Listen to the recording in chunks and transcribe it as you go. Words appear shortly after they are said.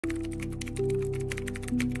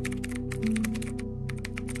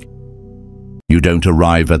don't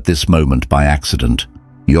arrive at this moment by accident.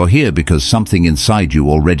 You're here because something inside you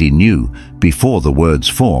already knew, before the words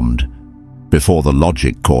formed, before the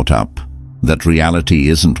logic caught up, that reality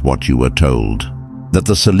isn't what you were told, that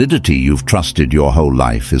the solidity you've trusted your whole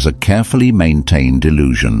life is a carefully maintained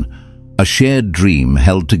illusion, a shared dream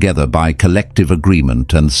held together by collective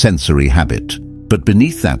agreement and sensory habit. But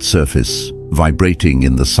beneath that surface, vibrating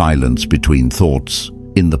in the silence between thoughts,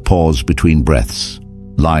 in the pause between breaths,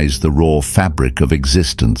 lies the raw fabric of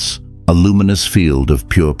existence, a luminous field of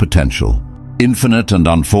pure potential, infinite and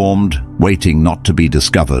unformed, waiting not to be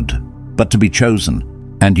discovered, but to be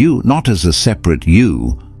chosen. And you, not as a separate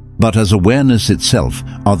you, but as awareness itself,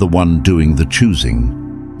 are the one doing the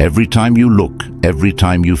choosing. Every time you look, every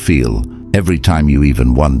time you feel, every time you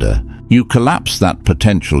even wonder, you collapse that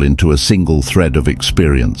potential into a single thread of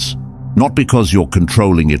experience. Not because you're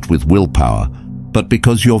controlling it with willpower, but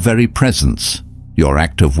because your very presence, your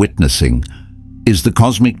act of witnessing, is the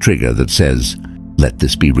cosmic trigger that says, let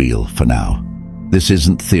this be real for now. This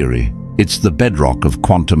isn't theory. It's the bedrock of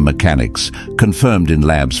quantum mechanics, confirmed in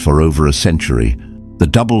labs for over a century. The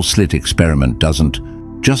double-slit experiment doesn't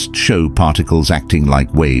just show particles acting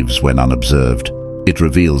like waves when unobserved. It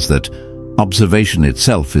reveals that observation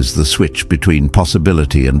itself is the switch between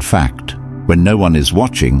possibility and fact. When no one is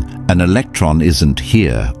watching, an electron isn't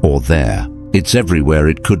here or there. It's everywhere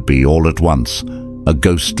it could be all at once, a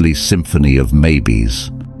ghostly symphony of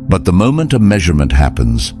maybes. But the moment a measurement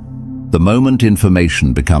happens, the moment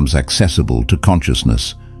information becomes accessible to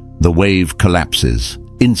consciousness, the wave collapses,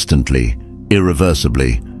 instantly,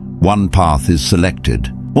 irreversibly. One path is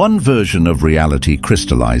selected. One version of reality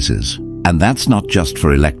crystallizes. And that's not just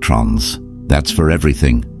for electrons. That's for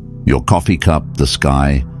everything. Your coffee cup, the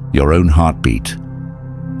sky, your own heartbeat.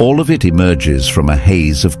 All of it emerges from a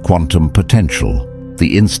haze of quantum potential.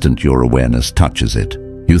 The instant your awareness touches it,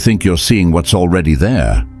 you think you're seeing what's already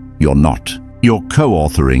there. You're not. You're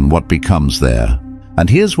co-authoring what becomes there. And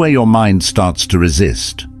here's where your mind starts to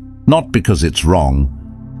resist. Not because it's wrong,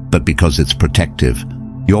 but because it's protective.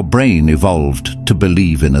 Your brain evolved to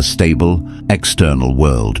believe in a stable, external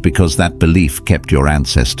world because that belief kept your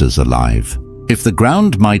ancestors alive. If the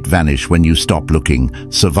ground might vanish when you stop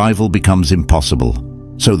looking, survival becomes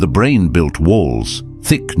impossible. So the brain built walls,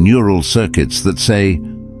 thick neural circuits that say,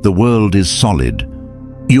 the world is solid.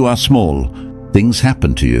 You are small. Things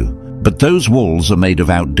happen to you. But those walls are made of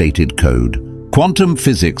outdated code. Quantum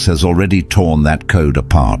physics has already torn that code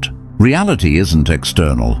apart. Reality isn't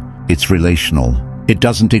external. It's relational. It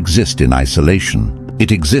doesn't exist in isolation.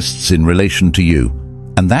 It exists in relation to you.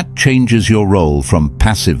 And that changes your role from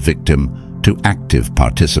passive victim to active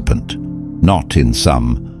participant. Not in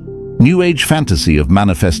some New Age fantasy of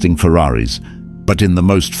manifesting Ferraris, but in the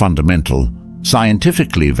most fundamental,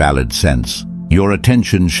 scientifically valid sense. Your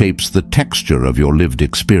attention shapes the texture of your lived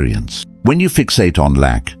experience. When you fixate on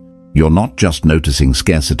lack, you're not just noticing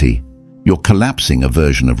scarcity, you're collapsing a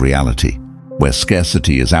version of reality, where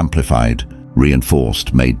scarcity is amplified,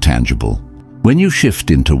 reinforced, made tangible. When you shift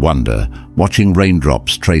into wonder, watching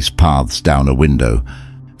raindrops trace paths down a window,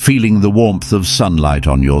 feeling the warmth of sunlight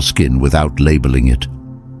on your skin without labeling it,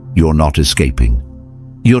 you're not escaping.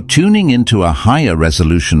 You're tuning into a higher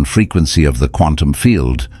resolution frequency of the quantum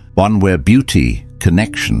field, one where beauty,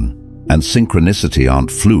 connection, and synchronicity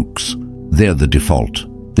aren't flukes. They're the default.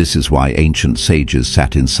 This is why ancient sages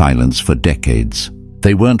sat in silence for decades.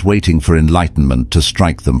 They weren't waiting for enlightenment to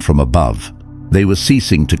strike them from above. They were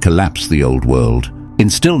ceasing to collapse the old world. In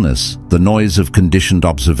stillness, the noise of conditioned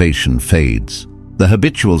observation fades. The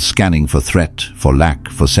habitual scanning for threat, for lack,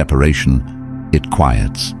 for separation, it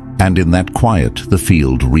quiets. And in that quiet, the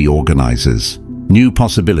field reorganizes. New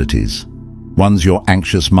possibilities, ones your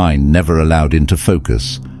anxious mind never allowed into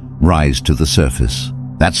focus, rise to the surface.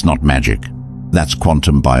 That's not magic. That's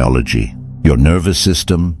quantum biology. Your nervous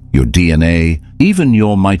system, your DNA, even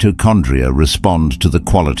your mitochondria respond to the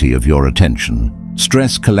quality of your attention.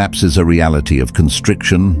 Stress collapses a reality of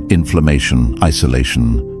constriction, inflammation,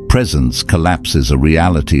 isolation. Presence collapses a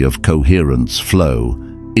reality of coherence, flow,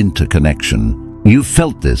 interconnection. You've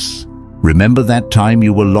felt this. Remember that time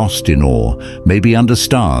you were lost in awe, maybe under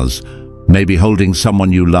stars, maybe holding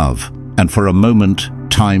someone you love, and for a moment,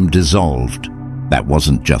 time dissolved. That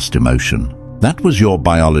wasn't just emotion. That was your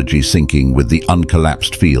biology syncing with the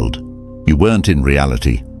uncollapsed field. You weren't in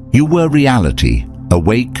reality. You were reality,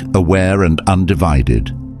 awake, aware, and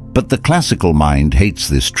undivided. But the classical mind hates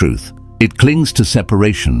this truth. It clings to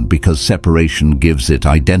separation because separation gives it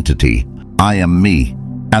identity. I am me.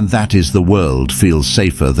 And that is the world feels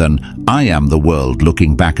safer than I am the world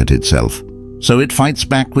looking back at itself. So it fights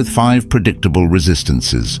back with 5 predictable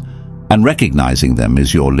resistances, and recognizing them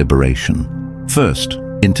is your liberation. First,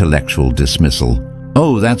 intellectual dismissal.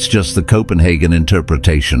 Oh, that's just the Copenhagen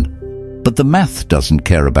interpretation. But the math doesn't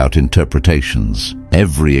care about interpretations.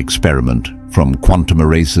 Every experiment, from quantum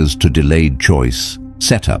erasers to delayed choice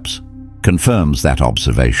setups, confirms that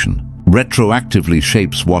observation. Retroactively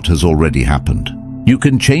shapes what has already happened. You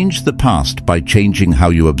can change the past by changing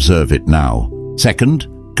how you observe it now. Second,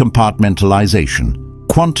 compartmentalization.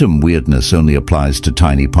 Quantum weirdness only applies to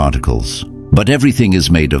tiny particles. But everything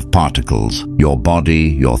is made of particles. Your body,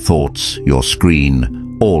 your thoughts, your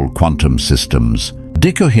screen, all quantum systems.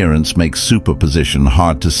 Decoherence makes superposition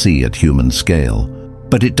hard to see at human scale.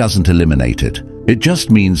 But it doesn't eliminate it. It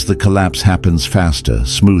just means the collapse happens faster,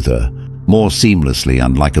 smoother, more seamlessly,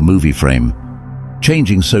 unlike a movie frame.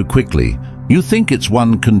 Changing so quickly, you think it's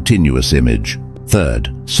one continuous image.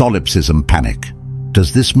 Third, solipsism panic.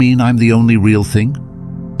 Does this mean I'm the only real thing?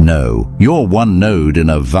 No, you're one node in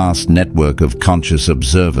a vast network of conscious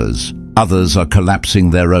observers. Others are collapsing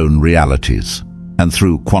their own realities. And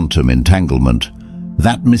through quantum entanglement,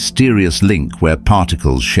 that mysterious link where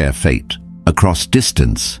particles share fate, across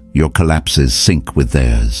distance, your collapses sync with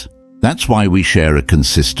theirs. That's why we share a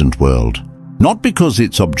consistent world. Not because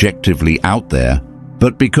it's objectively out there,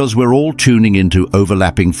 but because we're all tuning into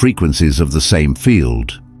overlapping frequencies of the same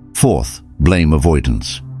field. Fourth, blame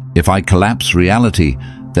avoidance. If I collapse reality,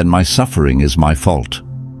 then my suffering is my fault.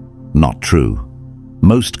 Not true.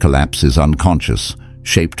 Most collapse is unconscious,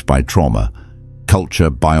 shaped by trauma, culture,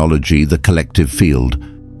 biology, the collective field.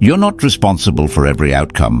 You're not responsible for every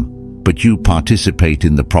outcome, but you participate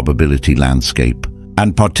in the probability landscape.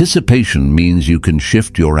 And participation means you can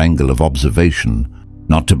shift your angle of observation,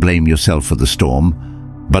 not to blame yourself for the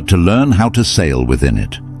storm, but to learn how to sail within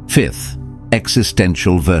it. Fifth,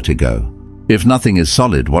 existential vertigo. If nothing is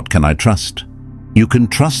solid, what can I trust? You can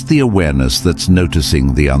trust the awareness that's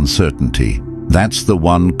noticing the uncertainty. That's the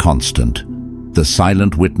one constant, the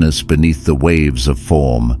silent witness beneath the waves of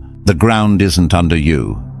form. The ground isn't under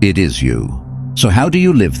you, it is you. So how do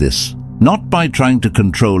you live this? Not by trying to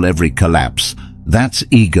control every collapse, that's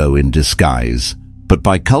ego in disguise, but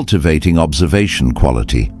by cultivating observation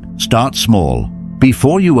quality. Start small.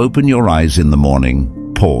 Before you open your eyes in the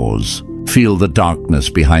morning, pause. Feel the darkness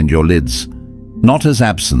behind your lids, not as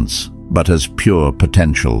absence, but as pure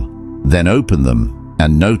potential. Then open them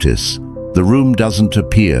and notice the room doesn't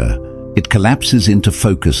appear. It collapses into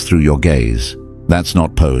focus through your gaze. That's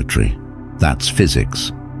not poetry. That's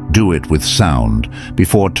physics. Do it with sound.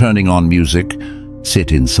 Before turning on music,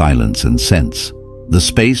 sit in silence and sense. The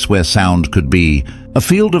space where sound could be, a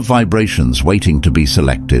field of vibrations waiting to be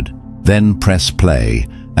selected. Then press play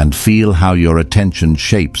and feel how your attention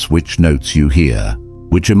shapes which notes you hear,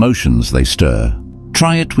 which emotions they stir.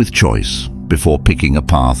 Try it with choice, before picking a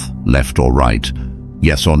path, left or right,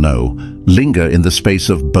 yes or no. Linger in the space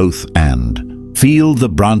of both and. Feel the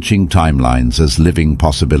branching timelines as living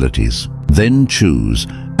possibilities. Then choose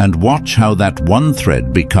and watch how that one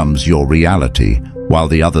thread becomes your reality, while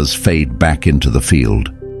the others fade back into the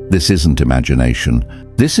field. This isn't imagination.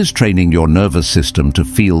 This is training your nervous system to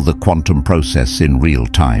feel the quantum process in real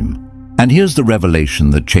time. And here's the revelation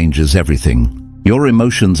that changes everything. Your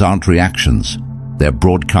emotions aren't reactions. They're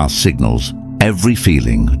broadcast signals. Every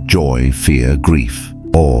feeling, joy, fear, grief,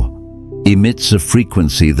 awe, emits a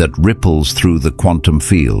frequency that ripples through the quantum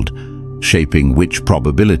field, shaping which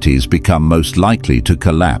probabilities become most likely to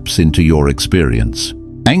collapse into your experience.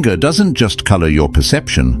 Anger doesn't just color your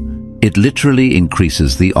perception, it literally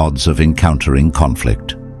increases the odds of encountering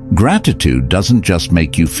conflict. Gratitude doesn't just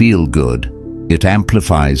make you feel good, it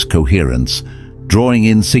amplifies coherence, drawing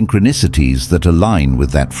in synchronicities that align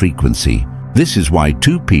with that frequency. This is why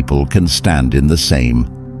two people can stand in the same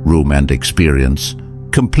room and experience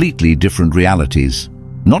completely different realities,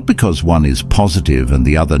 not because one is positive and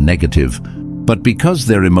the other negative, but because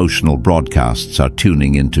their emotional broadcasts are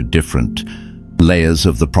tuning into different layers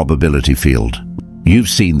of the probability field. You've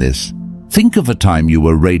seen this. Think of a time you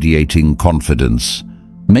were radiating confidence,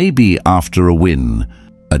 maybe after a win,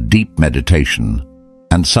 a deep meditation,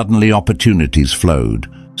 and suddenly opportunities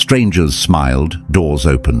flowed. Strangers smiled, doors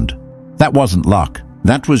opened. That wasn't luck.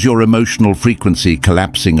 That was your emotional frequency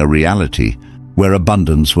collapsing a reality where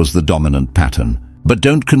abundance was the dominant pattern. But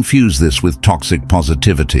don't confuse this with toxic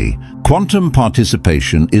positivity. Quantum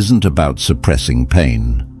participation isn't about suppressing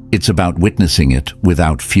pain. It's about witnessing it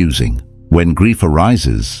without fusing. When grief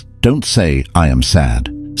arises, don't say, "I am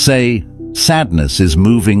sad." Say, "Sadness is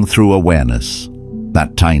moving through awareness."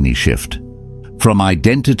 That tiny shift from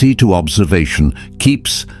identity to observation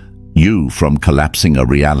keeps you from collapsing a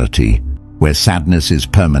reality where sadness is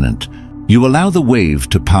permanent. You allow the wave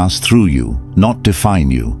to pass through you, not define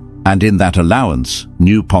you. And in that allowance,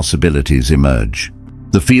 new possibilities emerge.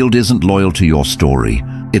 The field isn't loyal to your story,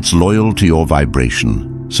 it's loyal to your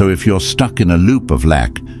vibration. So if you're stuck in a loop of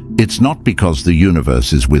lack, it's not because the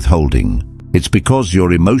universe is withholding. It's because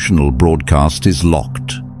your emotional broadcast is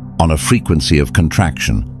locked on a frequency of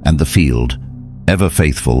contraction, and the field, ever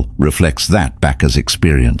faithful, reflects that back as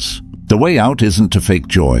experience. The way out isn't to fake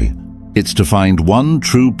joy. It's to find one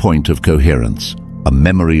true point of coherence, a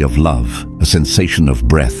memory of love, a sensation of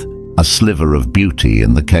breath, a sliver of beauty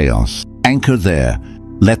in the chaos. Anchor there,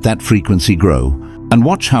 let that frequency grow, and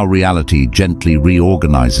watch how reality gently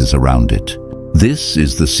reorganizes around it. This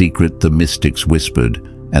is the secret the mystics whispered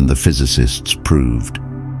and the physicists proved.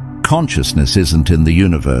 Consciousness isn't in the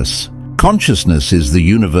universe. Consciousness is the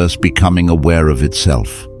universe becoming aware of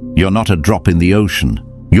itself. You're not a drop in the ocean.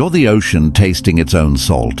 You're the ocean tasting its own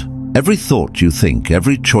salt. Every thought you think,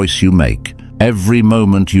 every choice you make, every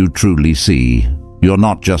moment you truly see, you're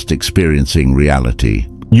not just experiencing reality.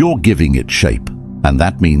 You're giving it shape. And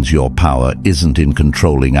that means your power isn't in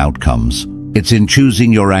controlling outcomes. It's in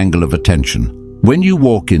choosing your angle of attention. When you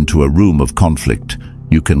walk into a room of conflict,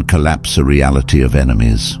 you can collapse a reality of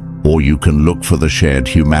enemies. Or you can look for the shared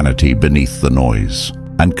humanity beneath the noise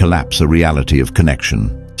and collapse a reality of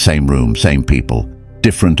connection. Same room, same people,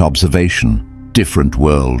 different observation, different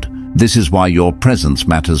world. This is why your presence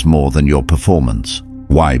matters more than your performance.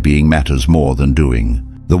 Why being matters more than doing.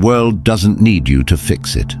 The world doesn't need you to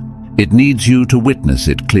fix it. It needs you to witness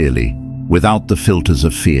it clearly, without the filters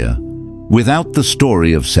of fear, without the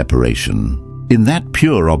story of separation. In that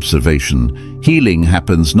pure observation, healing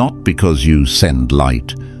happens not because you send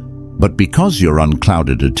light, but because your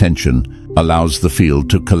unclouded attention allows the field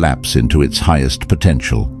to collapse into its highest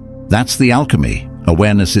potential. That's the alchemy.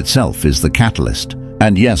 Awareness itself is the catalyst.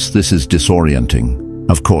 And yes, this is disorienting.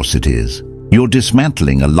 Of course it is. You're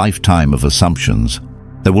dismantling a lifetime of assumptions.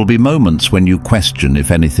 There will be moments when you question if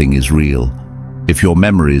anything is real, if your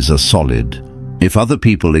memories are solid, if other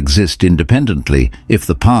people exist independently, if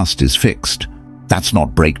the past is fixed. That's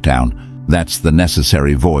not breakdown. That's the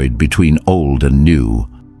necessary void between old and new.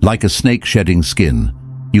 Like a snake shedding skin,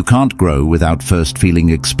 you can't grow without first feeling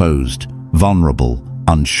exposed, vulnerable,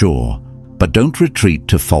 unsure. But don't retreat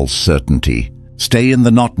to false certainty. Stay in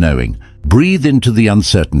the not knowing. Breathe into the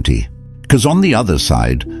uncertainty. Because on the other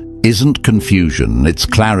side isn't confusion, it's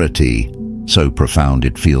clarity. So profound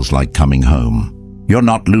it feels like coming home. You're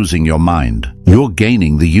not losing your mind. You're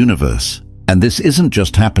gaining the universe. And this isn't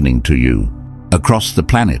just happening to you. Across the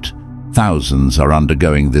planet, thousands are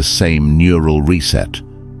undergoing this same neural reset.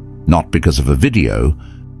 Not because of a video,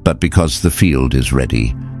 but because the field is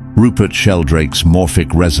ready. Rupert Sheldrake's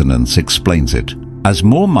morphic resonance explains it. As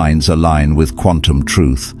more minds align with quantum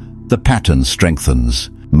truth, the pattern strengthens,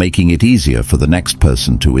 making it easier for the next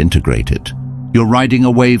person to integrate it. You're riding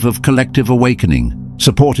a wave of collective awakening,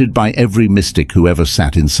 supported by every mystic who ever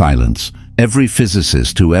sat in silence, every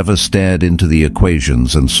physicist who ever stared into the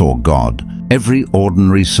equations and saw God, every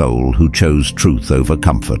ordinary soul who chose truth over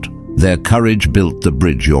comfort. Their courage built the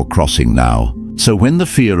bridge you're crossing now. So when the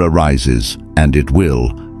fear arises, and it will,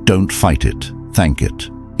 don't fight it, thank it.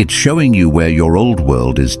 It's showing you where your old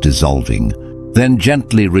world is dissolving. Then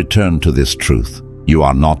gently return to this truth. You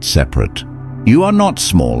are not separate. You are not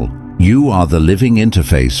small. You are the living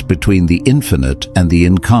interface between the infinite and the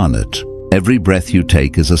incarnate. Every breath you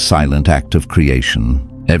take is a silent act of creation.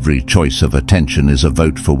 Every choice of attention is a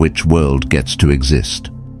vote for which world gets to exist.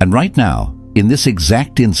 And right now, in this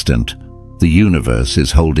exact instant, the universe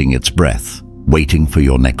is holding its breath, waiting for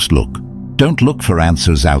your next look. Don't look for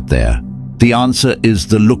answers out there. The answer is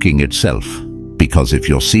the looking itself. Because if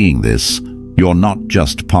you're seeing this, you're not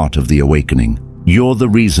just part of the awakening. You're the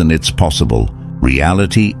reason it's possible.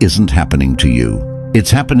 Reality isn't happening to you.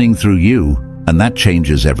 It's happening through you, and that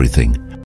changes everything.